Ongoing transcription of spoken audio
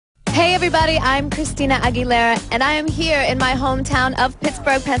Hey everybody, I'm Xtina Aguilera, and I am here in my hometown of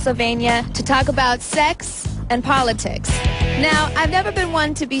Pittsburgh, Pennsylvania, to talk about sex and politics. Now, I've never been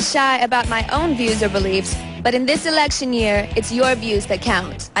one to be shy about my own views or beliefs, but in this election year, it's your views that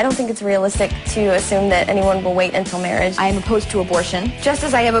count. I don't think it's realistic to assume that anyone will wait until marriage. I am opposed to abortion, just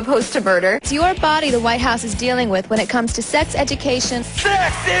as I am opposed to murder. It's your body the White House is dealing with when it comes to sex education,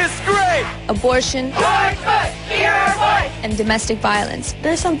 sex is great, abortion, and domestic violence.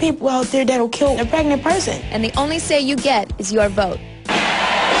 There's some people out there that'll kill a pregnant person. And the only say you get is your vote.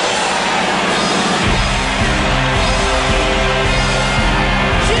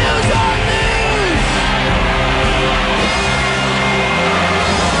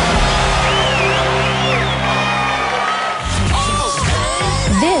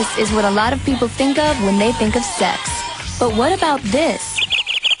 This is what a lot of people think of when they think of sex. But what about this?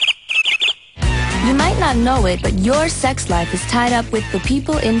 You might not know it, but your sex life is tied up with the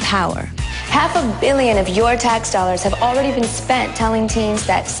people in power. $500 million of your tax dollars have already been spent telling teens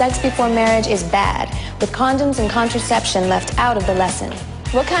that sex before marriage is bad, with condoms and contraception left out of the lesson.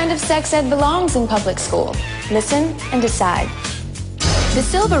 What kind of sex ed belongs in public school? Listen and decide. The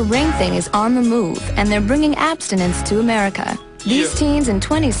silver ring thing is on the move, and they're bringing abstinence to America. These teens and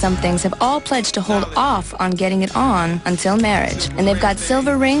 20-somethings have all pledged to hold off on getting it on until marriage, and they've got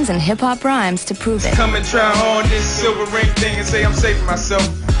silver rings and hip-hop rhymes to prove it. Come and try on this silver ring thing and say I'm saving myself.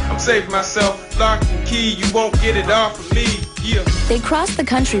 I'm saving myself. Lock and key, you won't get it off of me. Yeah. They crossed the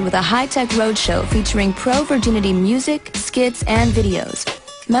country with a high-tech roadshow featuring pro-virginity music, skits, and videos.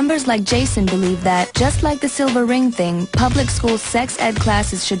 Members like Jason believe that, just like the silver ring thing, public school sex ed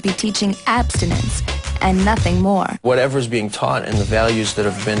classes should be teaching abstinence and nothing more. Whatever's being taught and the values that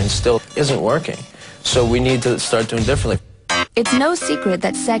have been instilled isn't working. So we need to start doing differently. It's no secret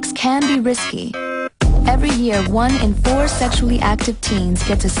that sex can be risky. Every year, 1 in 4 sexually active teens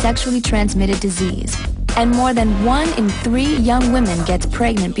gets a sexually transmitted disease. And more than 1 in 3 young women gets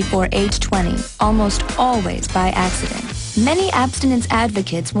pregnant before age 20, almost always by accident. Many abstinence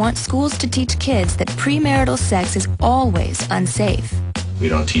advocates want schools to teach kids that premarital sex is always unsafe. We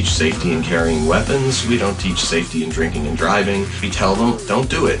don't teach safety in carrying weapons. We don't teach safety in drinking and driving. We tell them, don't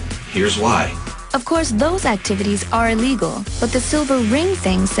do it. Here's why. Of course, those activities are illegal, but the silver ring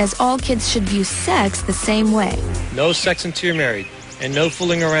thing says all kids should view sex the same way. No sex until you're married, and no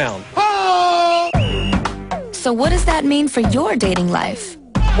fooling around. So what does that mean for your dating life?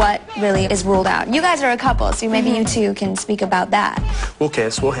 What really is ruled out? You guys are a couple, so maybe you two can speak about that. We'll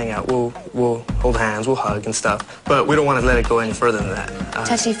kiss, we'll hang out, we'll hold hands, we'll hug and stuff, but we don't want to let it go any further than that.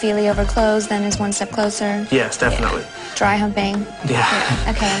 Touchy-feely over clothes, then is one step closer. Yes, definitely. Yeah. Dry humping. Yeah.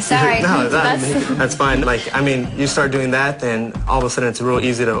 Okay, sorry. No, that's fine. Like, I mean, you start doing that, then all of a sudden it's real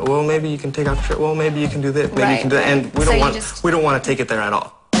easy to, well, maybe you can take off your shirt, well, maybe you can do this, maybe you can do that, and we don't want to take it there at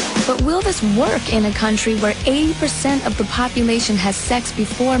all. But will this work in a country where 80% of the population has sex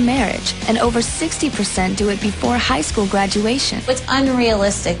before marriage and over 60% do it before high school graduation? It's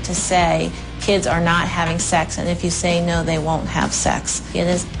unrealistic to say kids are not having sex, and if you say no, they won't have sex. It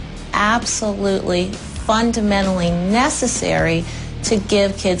is absolutely fundamentally necessary to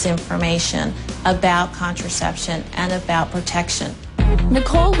give kids information about contraception and about protection.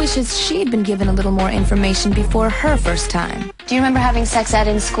 Nicole wishes she'd been given a little more information before her first time. Do you remember having sex ed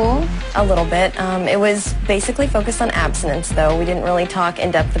in school? A little bit. It was basically focused on abstinence, though. We didn't really talk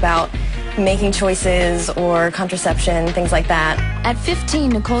in depth about making choices or contraception, things like that. At 15,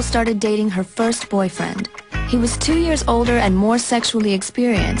 Nicole started dating her first boyfriend. He was 2 years older and more sexually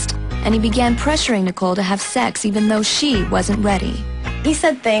experienced, and he began pressuring Nicole to have sex even though she wasn't ready. He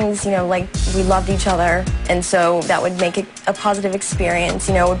said things, like we loved each other, and so that would make it a positive experience,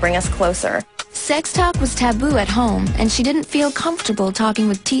 it would bring us closer. Sex talk was taboo at home, and she didn't feel comfortable talking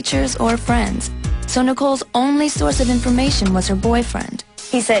with teachers or friends. So Nicole's only source of information was her boyfriend.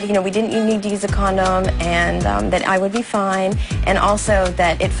 He said, we didn't need to use a condom, and that I would be fine, and also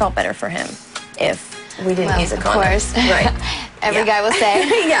that it felt better for him if we didn't use a condom. Of course. Right. Every guy will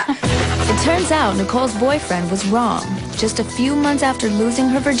say. Yeah. It turns out Nicole's boyfriend was wrong. Just a few months after losing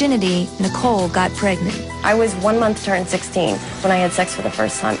her virginity, Nicole got pregnant. I was 1 month turned 16 when I had sex for the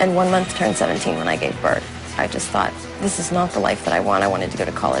first time, and 1 month turned 17 when I gave birth. I just thought, this is not the life that I want. I wanted to go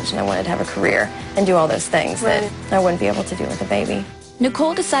to college, and I wanted to have a career and do all those things that I wouldn't be able to do with a baby.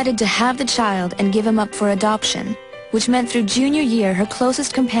 Nicole decided to have the child and give him up for adoption, which meant through junior year, her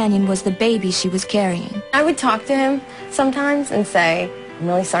closest companion was the baby she was carrying. I would talk to him sometimes and say, I'm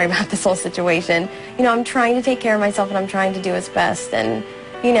really sorry about this whole situation. I'm trying to take care of myself, and I'm trying to do its best, and,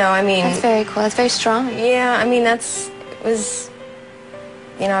 That's very cool. That's very strong. Yeah, I was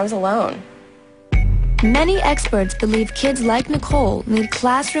alone. Many experts believe kids like Nicole need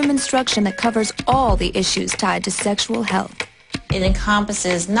classroom instruction that covers all the issues tied to sexual health. It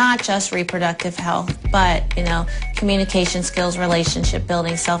encompasses not just reproductive health, but, communication skills, relationship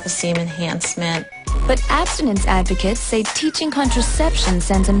building, self-esteem enhancement. But abstinence advocates say teaching contraception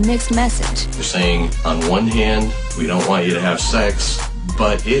sends a mixed message. They're saying, on one hand, we don't want you to have sex,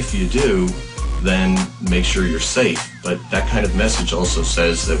 but if you do, then make sure you're safe. But that kind of message also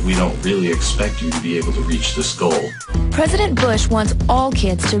says that we don't really expect you to be able to reach this goal. President Bush wants all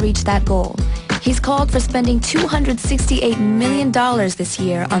kids to reach that goal. He's called for spending $268 million this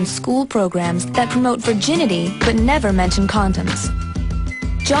year on school programs that promote virginity but never mention condoms.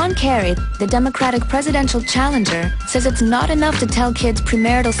 John Kerry, the Democratic presidential challenger, says it's not enough to tell kids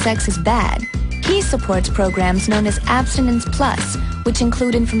premarital sex is bad. He supports programs known as Abstinence Plus, which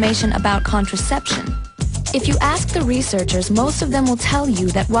include information about contraception. If you ask the researchers, most of them will tell you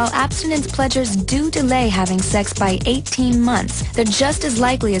that while abstinence pledgers do delay having sex by 18 months, they're just as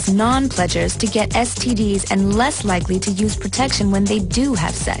likely as non-pledgers to get STDs and less likely to use protection when they do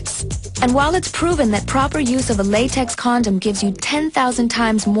have sex. And while it's proven that proper use of a latex condom gives you 10,000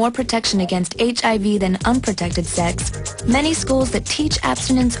 times more protection against HIV than unprotected sex, many schools that teach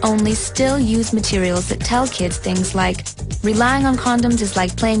abstinence only still use materials that tell kids things like, relying on condoms is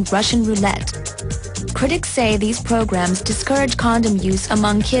like playing Russian roulette. Critics say these programs discourage condom use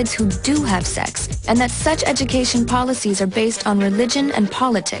among kids who do have sex, and that such education policies are based on religion and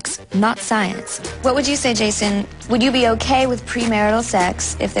politics, not science. What would you say, Jason? Would you be okay with premarital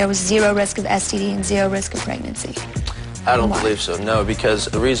sex if there was zero risk of STD and zero risk of pregnancy? I don't believe so, no, because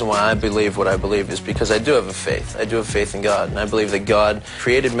the reason why I believe what I believe is because I do have a faith. I do have faith in God, and I believe that God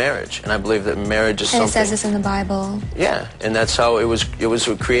created marriage, and I believe that marriage is something... And it says this in the Bible. Yeah, and that's how it was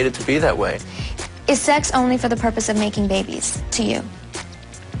created to be that way. Is sex only for the purpose of making babies, to you?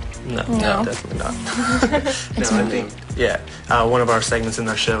 No, definitely not. I think, one of our segments in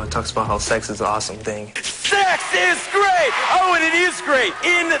our show, it talks about how sex is an awesome thing. Sex is great! Oh, and it is great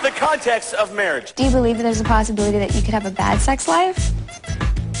in the context of marriage. Do you believe that there's a possibility that you could have a bad sex life?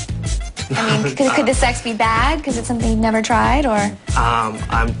 I mean, could the sex be bad because it's something you've never tried, or?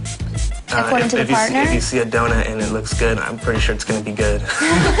 According to the partner? If you see a donut and it looks good, I'm pretty sure it's going to be good. Oh,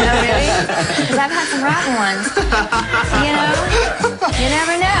 really? Because I've had some rotten ones. You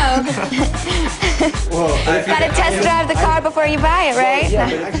never know. Well, got to test drive the car before you buy it,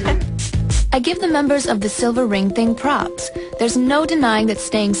 right? I give the members of the Silver Ring thing props. There's no denying that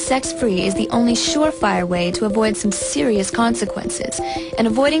staying sex-free is the only surefire way to avoid some serious consequences. And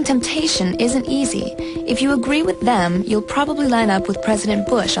avoiding temptation isn't easy. If you agree with them, you'll probably line up with President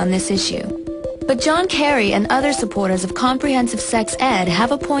Bush on this issue. But John Kerry and other supporters of comprehensive sex ed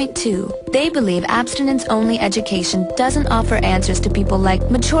have a point too. They believe abstinence-only education doesn't offer answers to people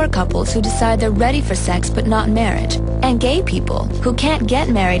like mature couples who decide they're ready for sex but not marriage, and gay people who can't get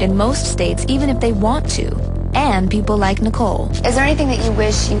married in most states even if they want to, and people like Nicole. Is there anything that you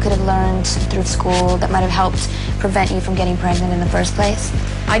wish you could have learned through school that might have helped prevent you from getting pregnant in the first place?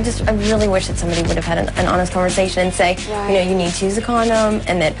 I really wish that somebody would have had an honest conversation and say, you need to use a condom,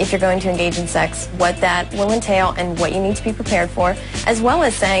 and that if you're going to engage in sex, what that will entail and what you need to be prepared for, as well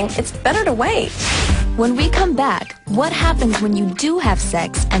as saying it's better to wait. When we come back, what happens when you do have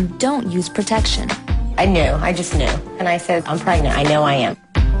sex and don't use protection? I just knew. And I said, I'm pregnant. I know I am.